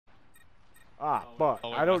Ah, fuck.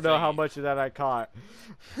 I don't know how much of that I caught.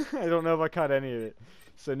 I don't know if I caught any of it.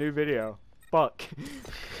 It's a new video. Fuck.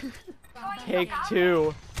 Take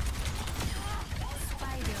 2.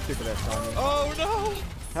 Stupid ass Tommy. Oh no!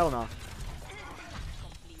 Hell no.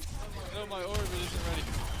 No, my orbit isn't ready.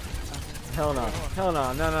 Hell no. Hell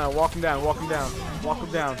no. No, no. Walk him down. Walk him down. Walk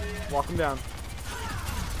him down. Walk him down.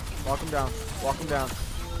 Walk him down. Walk him down.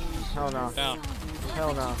 Hell no. Down.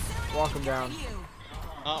 Hell no. Walk him down.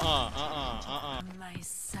 My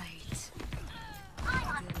sight.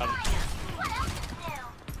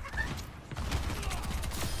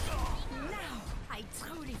 I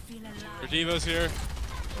truly feel alive. Redevo's here.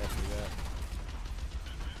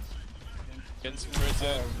 Getting some crits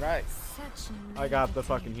in. Right. I got the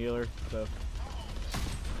fucking healer, so.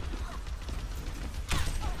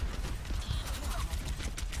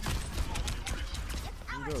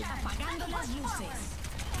 Good.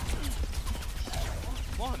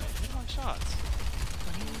 Come on, hit my shots.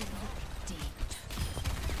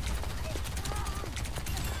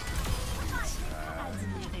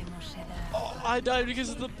 Oh, I died because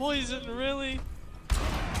of the poison, really? Don't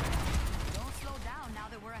slow down now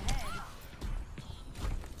that we're ahead.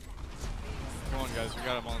 Come on, guys, we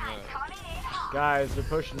got him on the. Guys, they're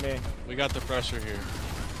pushing me. We got the pressure here.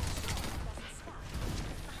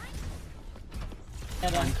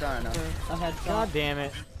 I'm trying to. God damn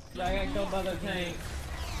it. I got killed by the tank.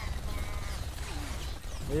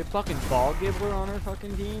 Are you a fucking ball gibbler on our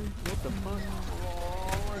fucking team? What the fuck?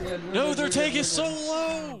 No, their tank is so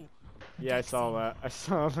low! Yeah, I saw that. I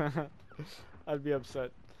saw that. I'd be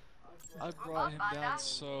upset. I brought him down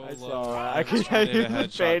so I low. saw that. I could hear the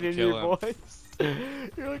pain in your voice.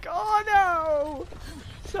 You're like, oh no!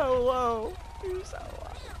 So low. You're so low.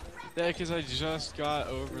 Yeah, because I just got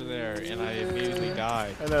over there and I immediately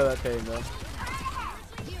died. I know that pain though.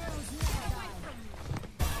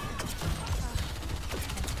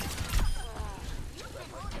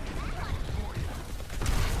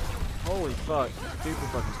 Holy fuck. Super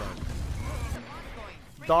fucking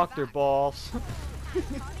sad. Dr. Balls.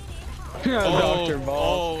 Dr.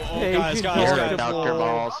 Balls. Oh, guys. Dr.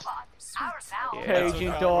 Balls.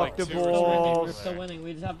 Paging Dr. We're Balls. still winning.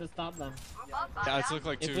 We just have to stop them. Guys, look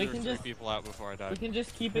like If 2 we or can 3 just- people out before I We died. can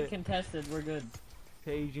just keep it contested. We're good.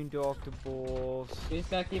 Paging Dr. Balls. We just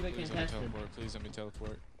gotta keep it Please let me contested. teleport. Please let me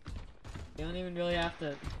teleport. You don't even really have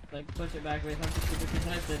to like push it back. We just have to keep it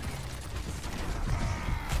contested.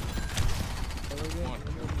 Come on.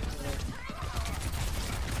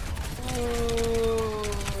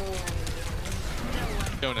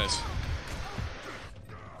 Jonas.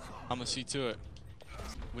 I'm gonna see to it.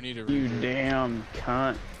 We need to. You damn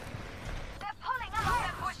cunt.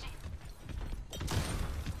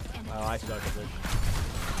 Oh, I suck at this.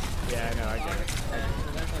 Yeah, I know, I get it.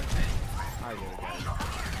 I get it,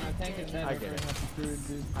 guys. I get it.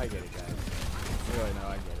 I get it, guys. Really, no,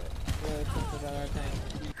 I get it.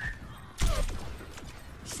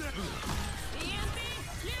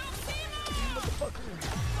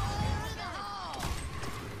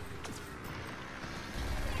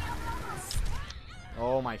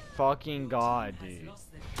 Oh my fucking god, dude.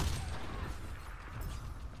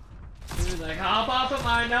 Dude, like, hop off of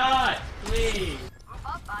my nut, please.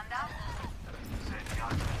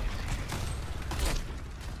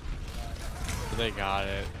 They got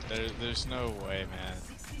it. There's no way, man.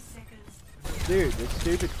 Dude, this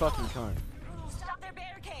stupid fucking cunt. Stop their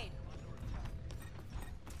barricade.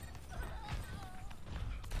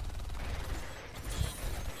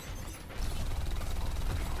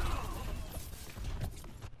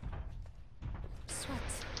 Sweat.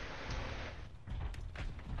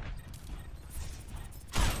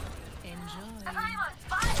 Enjoy.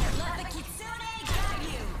 Let the kitsune guide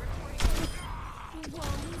you.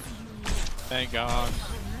 Thank God.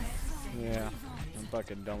 Yeah, I'm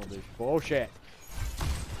fucking done with this bullshit.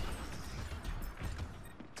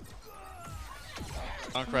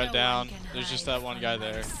 Dunk right down. There's just that one guy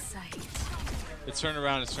there. It's turned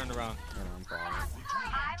around. It's turned around.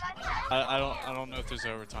 I don't know if there's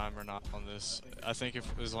overtime or not on this. I think if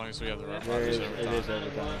as long as we have the rep, It there's is overtime. overtime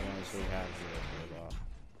as long as we have the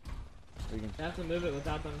we can. You have to move it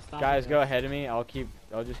without them stopping. Guys, go ahead of me. I'll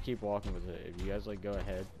just keep walking with it. If you guys like go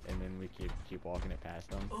ahead, and then we keep walking it past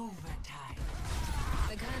them. Overtime.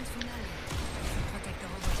 The grand finale. Protect the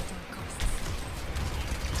Overwatch at all costs.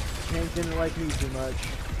 Hank didn't like me too much.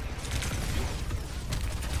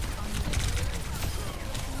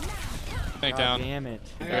 Tank God down. damn it.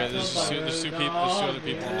 Alright, there's two other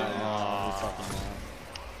people.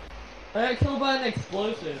 I got killed by an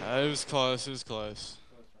explosive. It was close. It was close.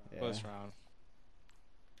 Yeah. Close round.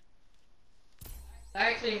 I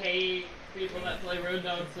actually hate people that play Road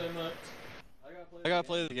Dog so much. I gotta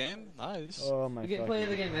play the game? Nice. Oh my You can fucking- play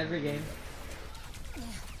the game every game.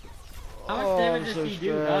 How much Oh, damage I'm does so he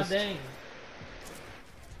do? God stressed. dang.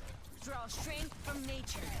 Draw strength from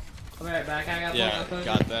nature. I'll be right back. I gotta Yeah, play my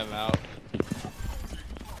got them out.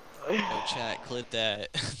 Oh, chat, clip that.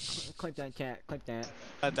 Click that cat. Click that.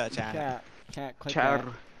 Clip that chat. Chat. Click Chat.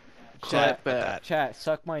 that. Clip it. Chat.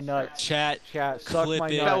 Suck my nuts. Chat, Chat. Suck clip my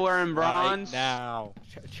it nuts. Feller in right bronze. now.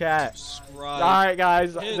 Chat. Subscribe. Alright,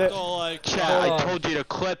 guys. Hit The- the like. Chat, Hold I on. told you to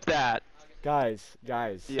clip that. guys.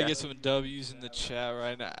 Yeah. Get some W's in the chat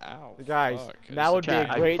right now. Ow, Guys, fuck. that would be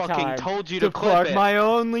Chat, a great I fucking time told you to to clip plug it. my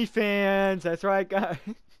OnlyFans. That's right, guys.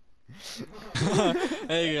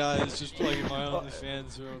 Hey guys, just plugging my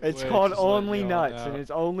OnlyFans real quick. It's called just letting Only y'all Nuts, know. and it's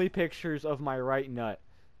only pictures of my right nut.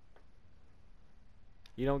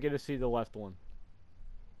 You don't get to see the left one.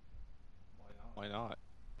 Why not?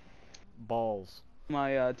 Balls.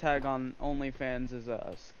 My tag on OnlyFans is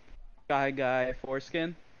Sky Guy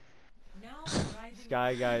Foreskin.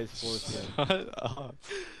 Sky Guy's foreskin. Shut up.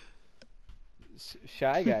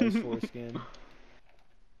 Shy Guy's foreskin.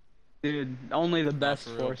 Dude, only the best For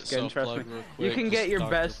real, foreskin, trust me. self-plug real You quick, can get just your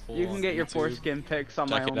Dr. best, Full you can on get your YouTube. foreskin pics on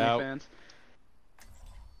my Check it out. OnlyFans.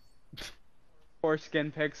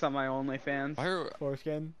 Foreskin pics on my OnlyFans.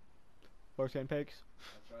 Foreskin. Foreskin pics.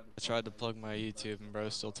 I tried to plug my YouTube and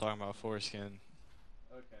bro's still talking about foreskin.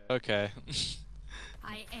 Okay.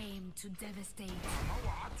 I aim to devastate.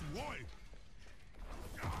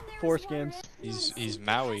 Foreskins. He's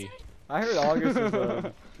Maui. I heard August is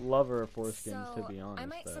a lover of foreskins, to be I honest.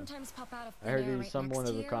 might Though. sometimes pop out of I heard thin air he's right somewhat next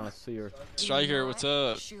of to a you. connoisseur. Striker, what's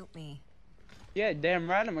up? Shoot me. Yeah, damn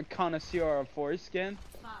right, I'm a connoisseur of foreskin.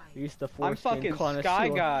 He's the I'm foreskin fucking connoisseur. Sky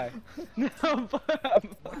Guy. No, but I'm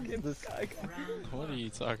fucking The- Sky Guy. What are you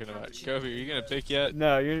talking about? Kobe, are you gonna pick yet?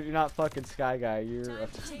 No, you're not fucking Sky Guy.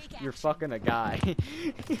 You're fucking a guy.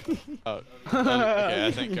 Oh, okay,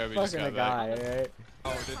 I think Kobe You're just fucking a got back. guy, alright?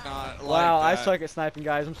 Oh, did not Wow, like I that. suck at sniping,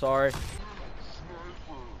 guys. I'm sorry.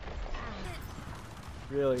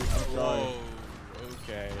 Really, I'm sorry. Whoa,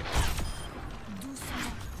 okay.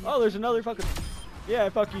 Oh, there's another fucking. Yeah,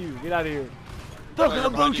 fuck you. Get out of here. Fuck a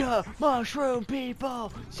bunch of mushroom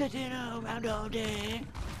people sitting around all day.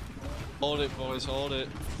 Hold it, boys, hold it.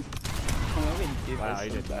 Wow, he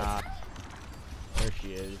did not. There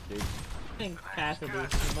she is, dude. Cassidy. You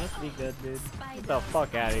must be good, dude. Get the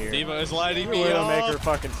fuck out of here. Devo is lighting Your me Widowmaker up.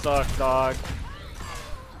 fucking sucks, dog.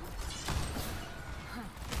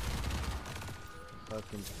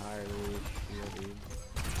 Fucking tired of this shit, dude.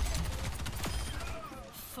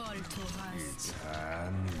 Fall to rust.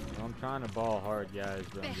 I'm trying to ball hard, guys,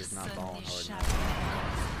 but I'm just not balling hard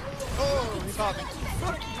enough. Oh, he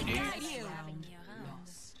popped me.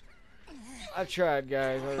 I tried,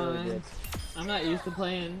 guys. I really did. I'm not used to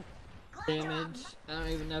playing damage. I don't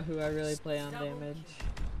even know who I really play on damage.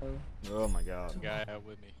 So. Oh my god. Guy out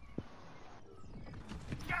with me.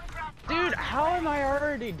 Dude, how am I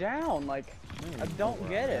already down? Like, I don't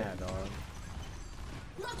get it. Yeah, dog.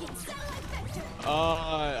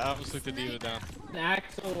 I almost took the diva down. An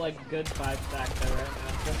actual, like, good 5-stack though right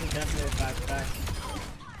now. This is definitely a 5-stack.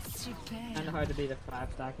 Kinda hard to beat a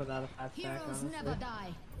 5-stack without a 5-stack, Heroes honestly. never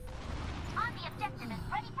die. On the objective is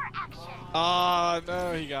ready for action. Oh,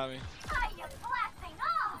 no, he got me. I am blasting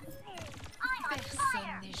off. I'm on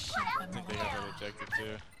fire. I think they got that ejected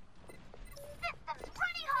too. Systems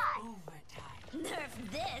running hot. Nerf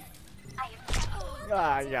this. I am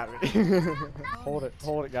Ah, you got me. Hold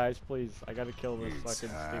it, guys, please. I gotta kill this fucking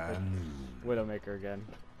stupid Widowmaker again.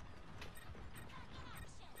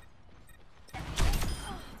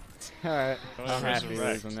 Alright, Don't I'm happy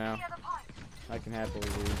resurrect. losing now. I can happily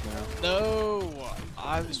lose now. No!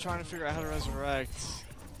 I was trying to figure out how to resurrect.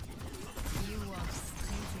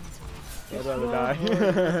 I'd rather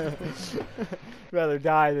die. Rather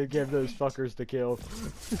die than give those fuckers the kill.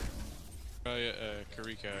 Try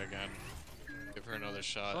Karika again. Give her another I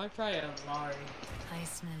shot. wanna try a Mari. I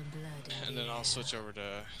smell blood. And then I'll switch over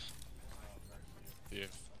to... see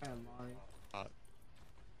if... Try a Mari.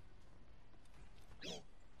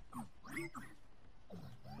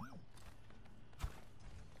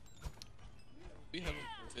 We have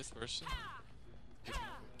a 5th person?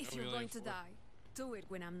 If we you're only going have to 4. die, do it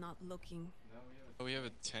when I'm not looking. Oh, we have a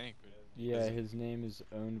tank. But Yeah, his name is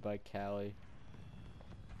owned by Callie.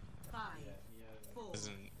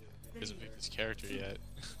 doesn't pick his character yet.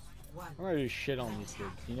 I'm ready to shit on these kids.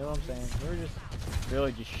 You know what I'm saying? We're just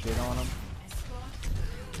really just shit on them.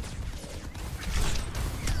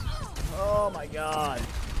 Oh my god.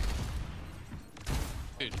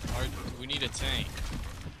 Dude, we need a tank.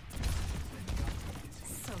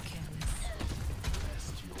 So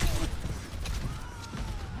careless.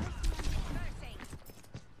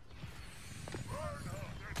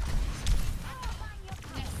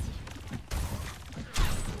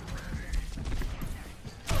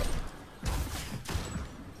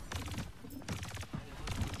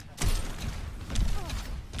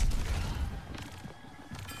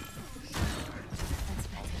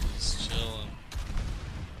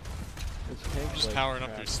 just like powering up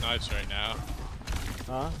crap. your snipes right now.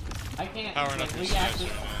 Huh? I can't. Powering like, up your we snipes actually,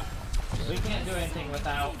 right now. we can't do anything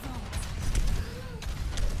without.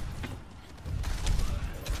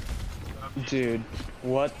 Dude,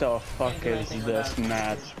 what the fuck is this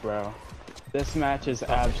match, bro? This match is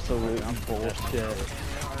absolute bullshit.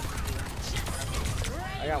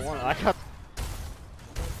 I got one. I got.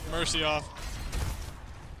 Mercy off.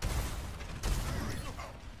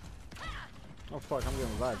 Oh fuck! I'm getting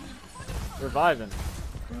revived. Reviving.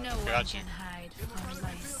 No one Got you. can hide from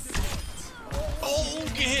my sight. Oh,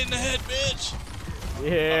 get hit in the head, bitch!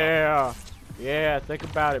 Yeah. Yeah. Think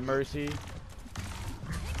about it, Mercy.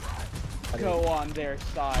 Go on their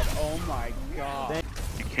side. Oh my god.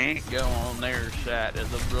 You can't go on their side of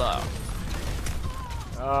the block.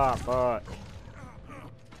 Ah, fuck.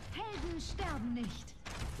 Helden sterben nicht.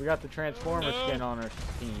 We got the Transformer No. skin on our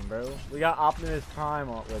team, bro. We got Optimus Prime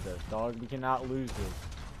with us, dog. We cannot lose this.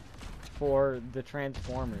 For the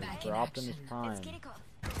Transformers, Back for in Optimus action. Prime. Let's get it going.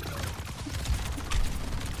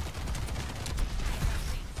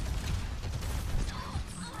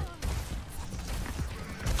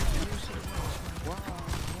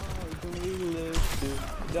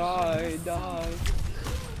 Die, die.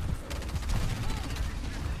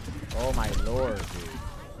 Oh my lord, dude.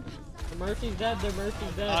 The Mercy's dead. The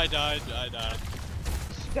Mercy's dead. I died.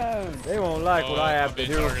 Stone. They won't like what I have I'm to being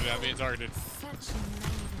do. targeted. I'm being targeted. Such naivety.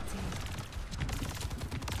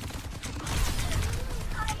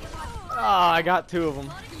 Ah, I got two of them.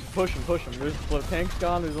 Push them. There's the tank's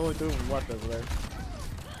gone. There's only two of them left over there.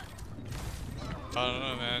 I don't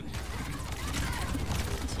know, man.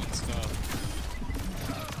 This one's tough.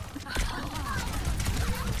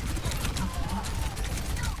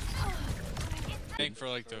 I think for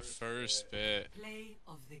like the first bit. Play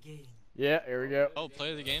of the game. Yeah, here we go. Oh,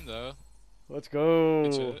 play the game though. Let's go.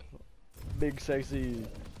 Good shit. Big sexy.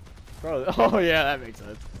 Bro, oh yeah, that makes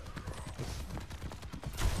sense.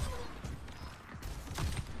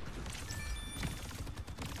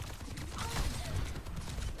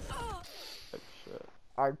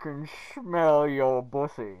 I can smell your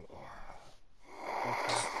pussy. I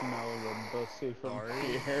can smell your pussy from Sorry,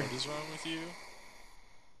 here. what is wrong with you?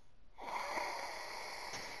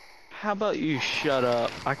 How about you shut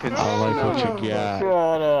up? I can smell what you got.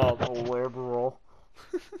 Shut up, liberal.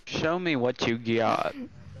 Show me what you got.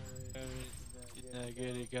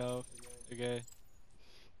 Get it, go. Okay.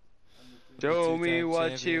 Show me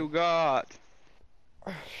what you got.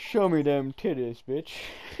 Show me them titties, bitch.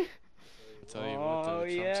 I'll tell you what, Oh, the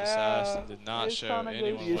Trump's yeah. assassin did not It's show time to go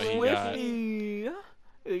anyone what he got.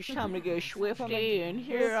 It's time to go swifty in In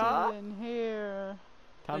here. Time to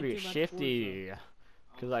Thank be you much, shifty.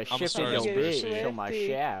 Cause I shifted sorry, your Mercy. bitch. Show my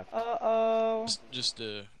shaft. Uh-oh. Just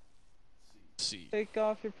see. Take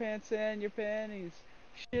off your pants and your panties.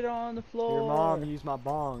 Shit on the floor. Your mom used my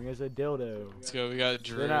bong as a dildo. Let's go. We got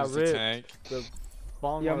Drew Then I as the ripped tank. the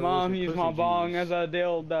bong. Your out of mom the used pussy my bong juice. as a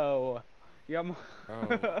dildo. Your mom.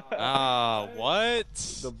 Ah, what?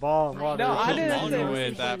 The bong. No, water. I didn't Long say- away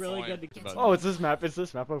at that Really point. good to Oh, it's this map. It's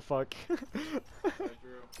this map. Oh fuck.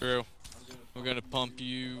 Drew, we're gonna pump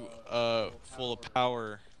you full of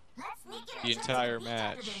power the entire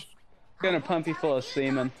match. Gonna pump you full of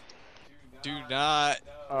semen. Do not.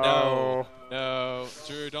 Oh. No.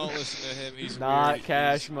 Drew, don't listen to him. He's Not weird.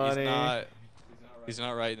 cash money. He's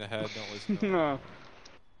not right in the head. Don't listen to him. No.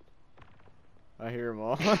 I hear him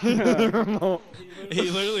all. I hear 'em all. He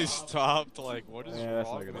literally stopped. Like, what is Yeah, that's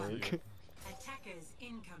wrong not gonna with work. you? Attackers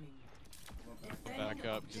incoming. Back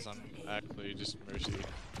up, because I'm actually just Mercy.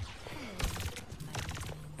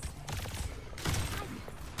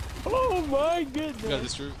 Oh my You got goodness.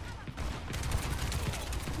 this, Drew.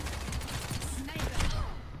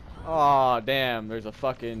 Oh damn, there's a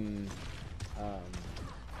fucking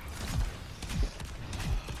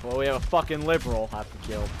well, we have a fucking liberal have to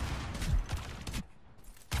kill.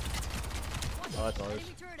 Oh, that's ours.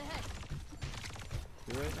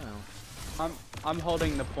 Do right now. I'm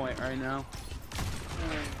holding the point right now.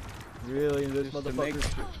 Really, this Just to make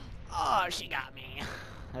motherfucker? sure. Oh, she got me.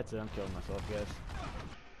 That's it. I'm killing myself, guys.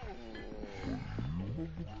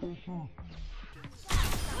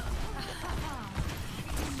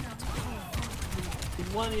 He's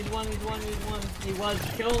one. He was.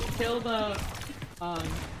 Kill the,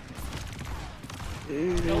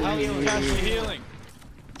 kill How you catch the healing?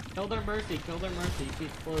 Kill their Mercy. She's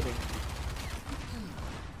floating.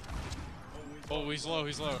 Oh, he's low.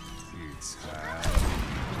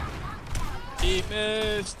 He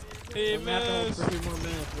missed. He We have to hold missed. for 2 more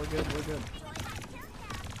minutes. We're good.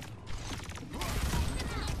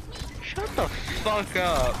 Shut the fuck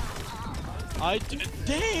up.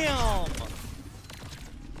 Damn.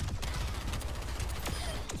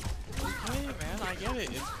 get it.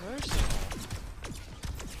 It's personal.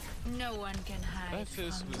 No one can hide. That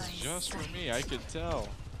fist from was my just for sight. me. I could tell.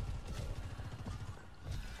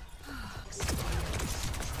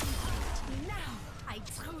 Now I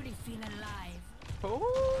truly feel alive.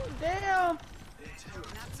 Oh, damn.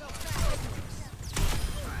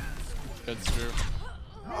 Good screw.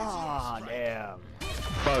 Ah, damn.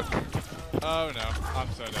 Fuck. Oh no, I'm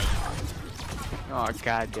so dead. Oh,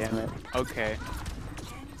 god damn it. Okay.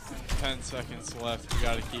 10 seconds left. We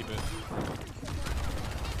gotta keep it.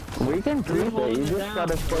 We can keep it. You just down.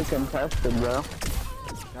 gotta stay contested, bro.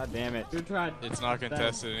 God damn it. Who tried? It's not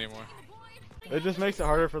contested anymore. It just makes it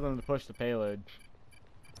harder for them to push the payload.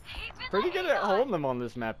 Pretty good at holding them on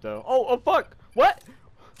this map, though. Oh fuck! What?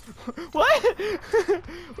 What?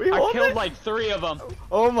 We I hold killed it? like 3 of them.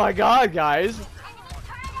 Oh my god, guys.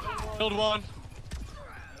 Killed one.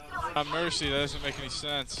 On mercy, that doesn't make any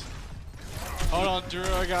sense. Hold on, Drew,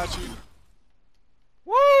 I got you.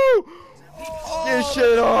 Woo! Get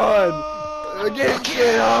shit on! Get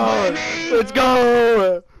shit on! Let's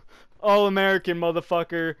go! All American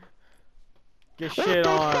motherfucker. Get shit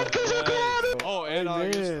on. Oh, and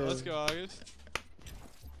August. Amen. Let's go, August.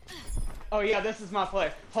 Oh yeah, this is my play.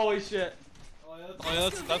 Holy shit. Oh, yeah,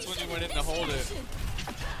 that's when you went in to hold it.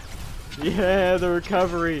 Yeah, the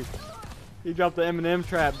recovery. He dropped the M&M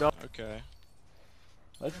trap, dog. Okay.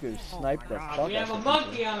 Let's go snipe the fuck We have a out of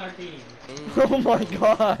monkey on our team. Oh my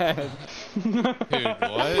god. Dude,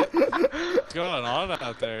 what? What's going on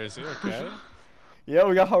out there? Is he okay? Yeah,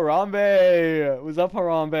 we got Harambe. What's up,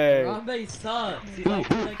 Harambe? Harambe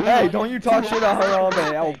sucks. Hey, don't you talk shit about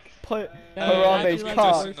Harambe. I'll put Harambe's actually,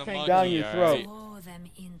 cock like, the worst down monkey, your alright? throat. Throw them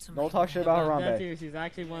into Don't my talk shit about That's Harambe. serious. She's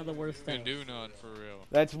actually one of the worst Didn't things. do none for real.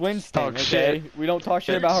 That's Winston, Talk okay? shit. We don't talk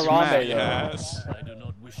shit about Harambe, though. Yes.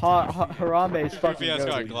 Harambe's fucking Goofy has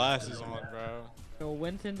got goated. glasses on, bro. So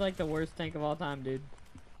Winston's like the worst tank of all time, dude.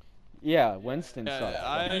 Yeah, Winston Yeah, sucks. if a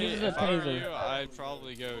I were taser. you, I'd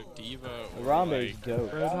probably go Diva or Harambe's like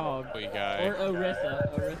dope. Roadhog. Boy guy. Or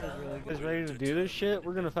Orisa. Orisa's really Guys good. ready to do this shit?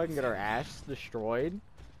 We're gonna fucking get our ass destroyed.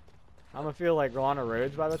 I'm gonna feel like Lana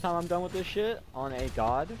Rhodes by the time I'm done with this shit. On a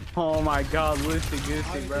god. Oh my god, loosey goosey,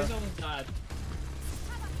 August, bro. he's almost died.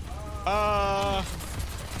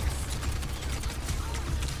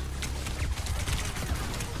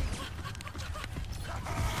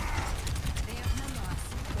 They outnumber us.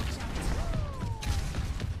 Watch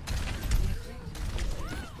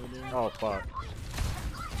out. Oh fuck.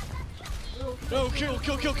 No, kill.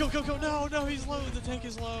 No, he's low. The tank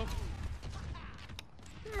is low.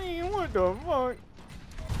 Man, what the fuck?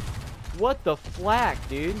 What the flack,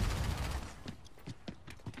 dude?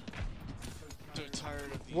 So tired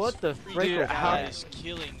of these What the frick freaking was guys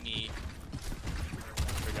killing me.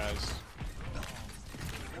 Hey guys.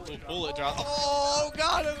 Little bullet drop. Oh,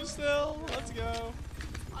 got him still. Let's go.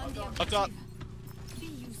 On the Up top. Be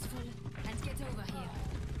useful and get over here.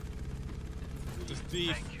 Just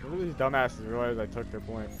thief. Look at these dumbasses realize I took their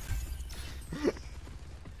point.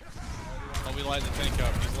 Oh, we light the tank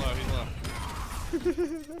up. He's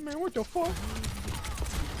low. Man, what the fuck?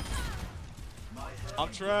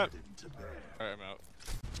 I'm trapped. Alright, I'm out.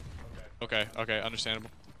 Okay, understandable.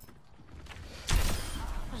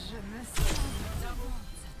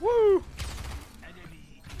 Woo!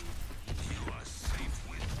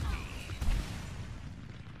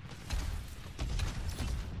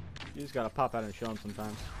 You just gotta pop out and show them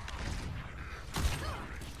sometimes.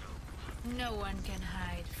 No one can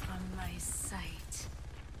hide from my sight.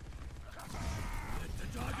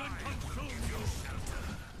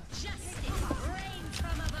 Justice rain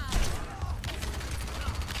from above.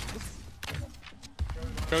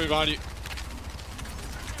 Go behind you.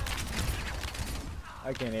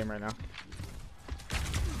 I can't aim right now.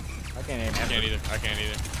 I can't aim. I can't either. I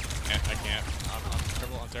can't.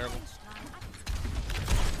 I'm terrible.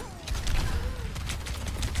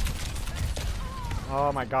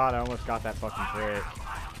 Oh my god, I almost got that fucking crit.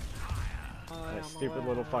 Oh, That yeah, stupid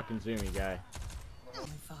little fucking zoomy guy. For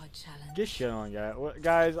a challenge. Get shit on, guy.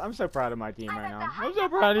 Guys, I'm so proud of my team right now. I'm so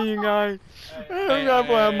proud of you guys. I'm hey, not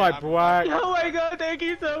playing my I'm- black. Oh my god, thank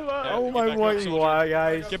you so much. Yeah, Oh get my back up, white and soldier. white,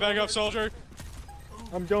 guys. Get back up, soldier.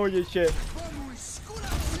 I'm doing this shit.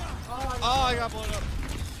 Oh, I got blown up.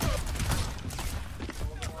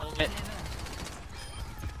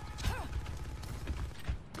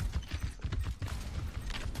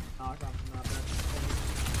 Knock off from that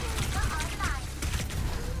bed.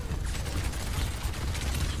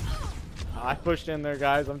 I pushed in there,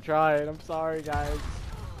 guys. I'm trying. I'm sorry, guys.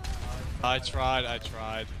 I tried.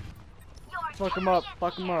 Fuck him up.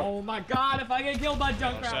 Fuck him up. Oh my god, if I get killed by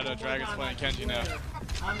Junkrat. Shadow one more Dragon's time, playing I Kenji now. swear.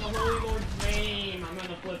 On the Holy Lord's name, I'm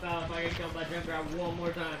gonna flip out if I get killed by Junkrat one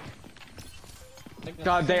more time.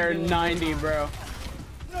 God, they're 90, bro.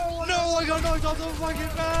 No, I got knocked off the fucking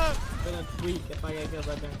map! I'm gonna tweak if I get killed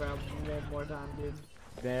by Junkrat one more time, dude.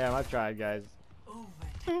 Damn, I tried, guys.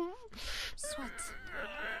 Soit.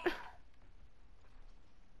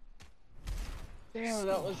 Damn,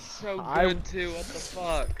 that was so good too. What the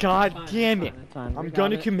fuck? God Fine, damn fine, it! it's fine. I'm We got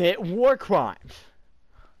gonna it. commit war crimes.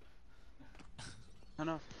 I'm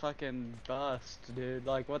a fucking bust, dude.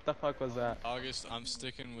 Like, what the fuck was that? August, I'm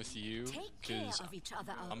sticking with you, Take care because of each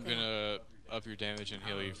other out I'm there. gonna up your damage and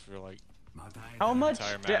heal you for like How much?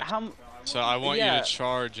 entire Did, match. how? So I want you Yeah. to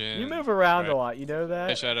charge in. You move around right? a lot, you know Hey,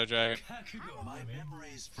 that? Shadow Dragon. My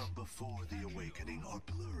memories from before the awakening are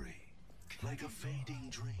blurry, like a fading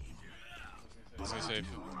dream. I was gonna say, if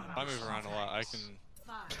I move around a lot, I can.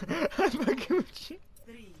 5, I'm a Gucci.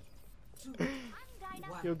 3, 2,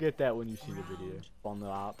 You'll get that when you see the video on the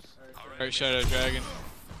ops. Alright, Shadow Dragon.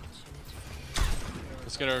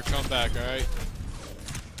 Let's get our comeback, alright?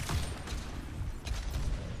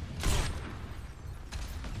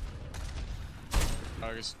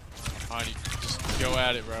 August, on you. Just go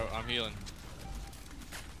at it, bro. I'm healing.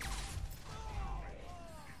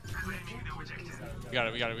 We got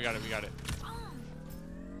it, we got it, we got it, we got it.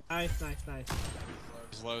 Nice, nice, nice.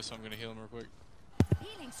 He's low, so I'm gonna heal him real quick.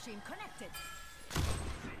 Healing stream connected.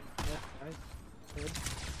 Yeah, nice. Good.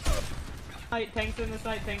 Site, tanks in the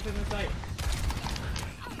site, tanks in the site.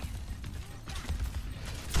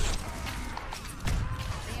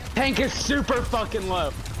 Tank is super fucking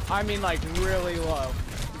low. I mean, like, really low.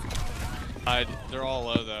 They're all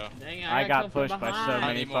low though. Dang it, I got killed from pushed by so behind. I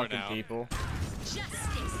many need more fucking now. people. Justice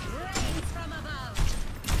reigns from above.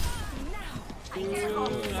 Now,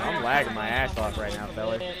 Ooh, I'm lagging my ass off right now,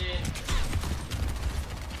 fellas.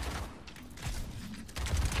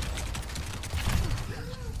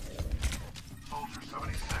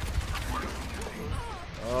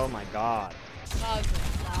 Oh my god.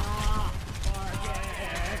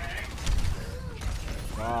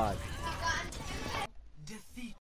 God.